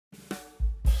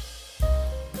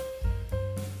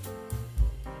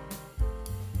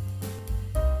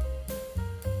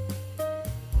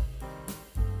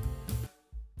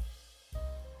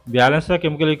Balance the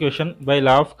chemical equation by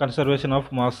law of conservation of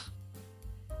mass.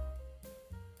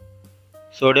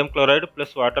 Sodium chloride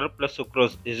plus water plus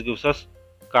sucrose gives us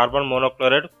carbon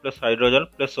monochloride plus hydrogen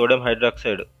plus sodium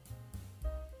hydroxide.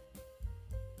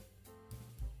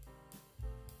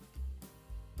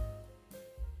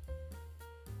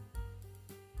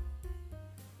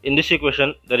 In this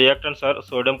equation, the reactants are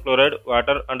sodium chloride,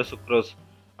 water and sucrose,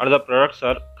 and the products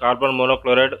are carbon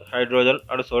monochloride, hydrogen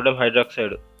and sodium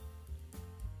hydroxide.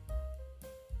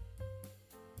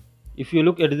 If you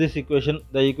look at this equation,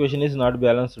 the equation is not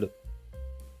balanced.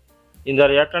 In the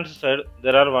reactant side,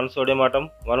 there are 1 sodium atom,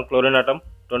 1 chlorine atom,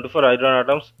 24 hydrogen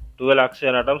atoms, 12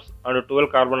 oxygen atoms and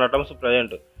 12 carbon atoms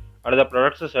present. And the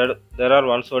products side, there are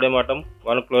 1 sodium atom,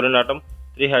 1 chlorine atom,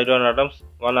 3 hydrogen atoms,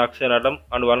 1 oxygen atom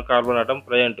and 1 carbon atom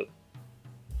present.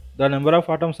 The number of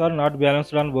atoms are not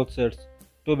balanced on both sides.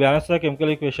 To balance the chemical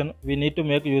equation, we need to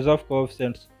make use of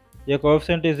coefficients. A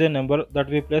coefficient is a number that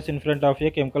we place in front of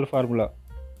a chemical formula.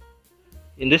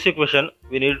 In this equation,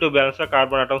 we need to balance the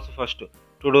carbon atoms first.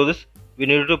 To do this, we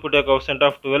need to put a coefficient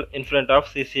of 12 in front of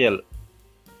CCl.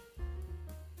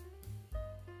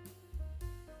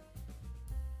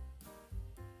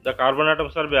 The carbon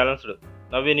atoms are balanced.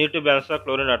 Now we need to balance the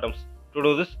chlorine atoms. To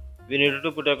do this, we need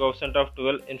to put a coefficient of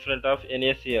 12 in front of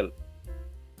NaCl.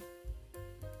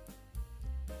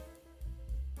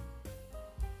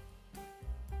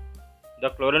 The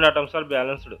chlorine atoms are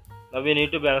balanced. Now we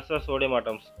need to balance the sodium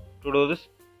atoms. To do this,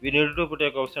 we need to put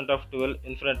a coefficient of 12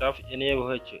 in front of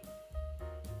NaOH.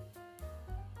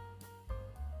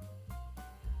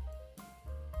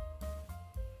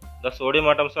 The sodium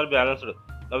atoms are balanced.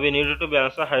 Now we need to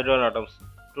balance the hydrogen atoms.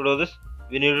 To do this,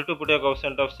 we need to put a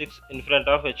coefficient of 6 in front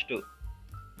of H2.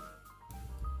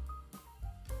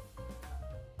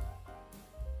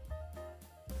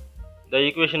 The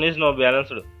equation is now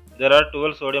balanced. There are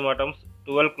 12 sodium atoms,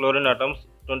 12 chlorine atoms,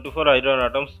 24 hydrogen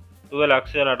atoms, 12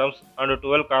 oxygen atoms and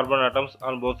 12 carbon atoms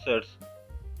on both sides.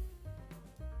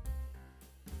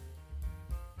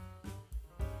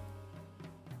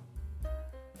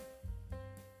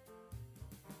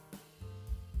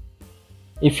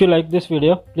 If you like this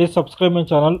video, please subscribe my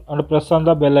channel and press on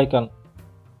the bell icon.